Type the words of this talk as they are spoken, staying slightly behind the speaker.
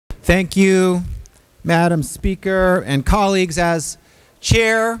Thank you, Madam Speaker and colleagues. As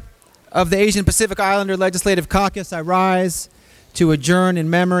Chair of the Asian Pacific Islander Legislative Caucus, I rise to adjourn in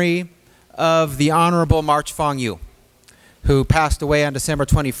memory of the Honorable March Fong Yu, who passed away on December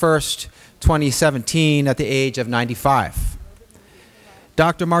 21st, 2017 at the age of 95.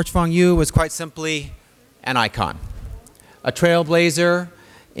 Dr. March Fong Yu was quite simply an icon, a trailblazer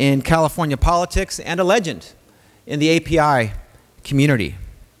in California politics and a legend in the API community.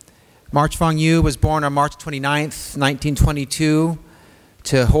 March Fong Yu was born on March 29th, 1922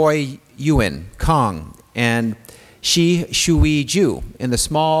 to Hoi Yuen Kong and Shi Shui Ju in the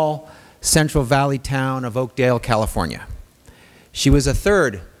small Central Valley town of Oakdale, California. She was a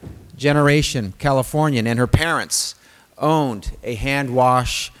third-generation Californian, and her parents owned a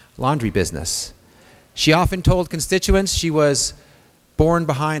hand-wash laundry business. She often told constituents she was born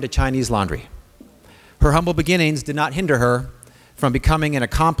behind a Chinese laundry. Her humble beginnings did not hinder her from becoming an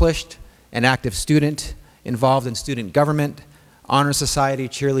accomplished and active student involved in student government, honor society,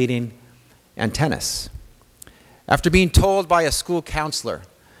 cheerleading, and tennis. After being told by a school counselor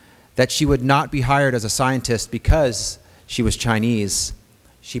that she would not be hired as a scientist because she was Chinese,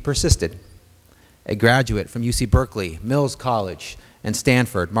 she persisted. A graduate from UC Berkeley, Mills College, and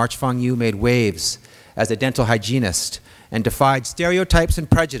Stanford, March Fong Yu made waves as a dental hygienist and defied stereotypes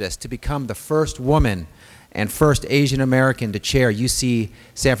and prejudice to become the first woman and first Asian American to chair UC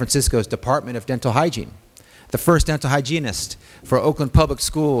San Francisco's Department of Dental Hygiene, the first dental hygienist for Oakland Public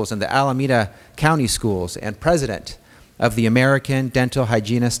Schools and the Alameda County Schools, and president of the American Dental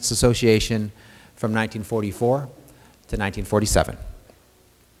Hygienists Association from 1944 to 1947.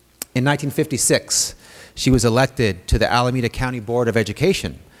 In 1956, she was elected to the Alameda County Board of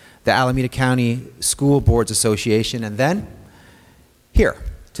Education, the Alameda County School Boards Association, and then here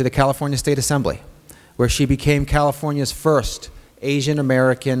to the California State Assembly, where she became California's first Asian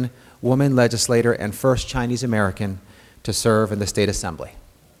American woman legislator and first Chinese American to serve in the State Assembly.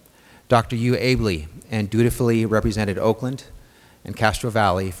 Dr. Yu ably and dutifully represented Oakland and Castro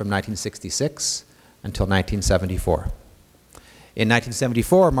Valley from 1966 until 1974. In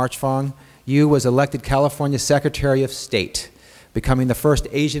 1974, March Fong Yu was elected California Secretary of State, becoming the first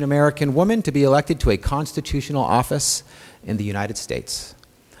Asian American woman to be elected to a constitutional office in the United States.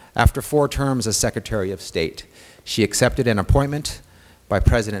 After 4 terms as Secretary of State, she accepted an appointment by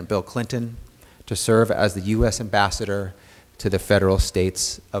President Bill Clinton to serve as the U.S. Ambassador to the Federal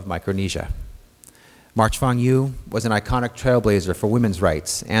States of Micronesia. March Fong Yu was an iconic trailblazer for women's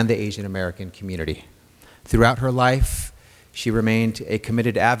rights and the Asian American community. Throughout her life, she remained a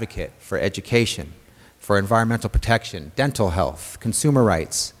committed advocate for education, for environmental protection, dental health, consumer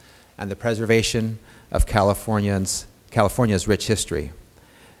rights, and the preservation of California's rich history.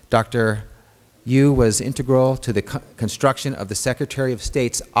 Dr. Yu was integral to the construction of the Secretary of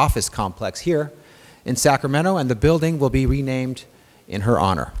State's office complex here in Sacramento, and the building will be renamed in her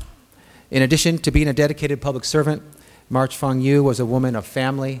honor. In addition to being a dedicated public servant, March Fong Yu was a woman of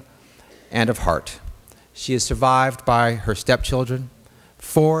family and of heart. She is survived by her stepchildren,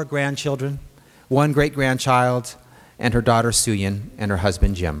 4 grandchildren, 1 great-grandchild, and her daughter Suyin and her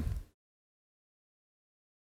husband Jim.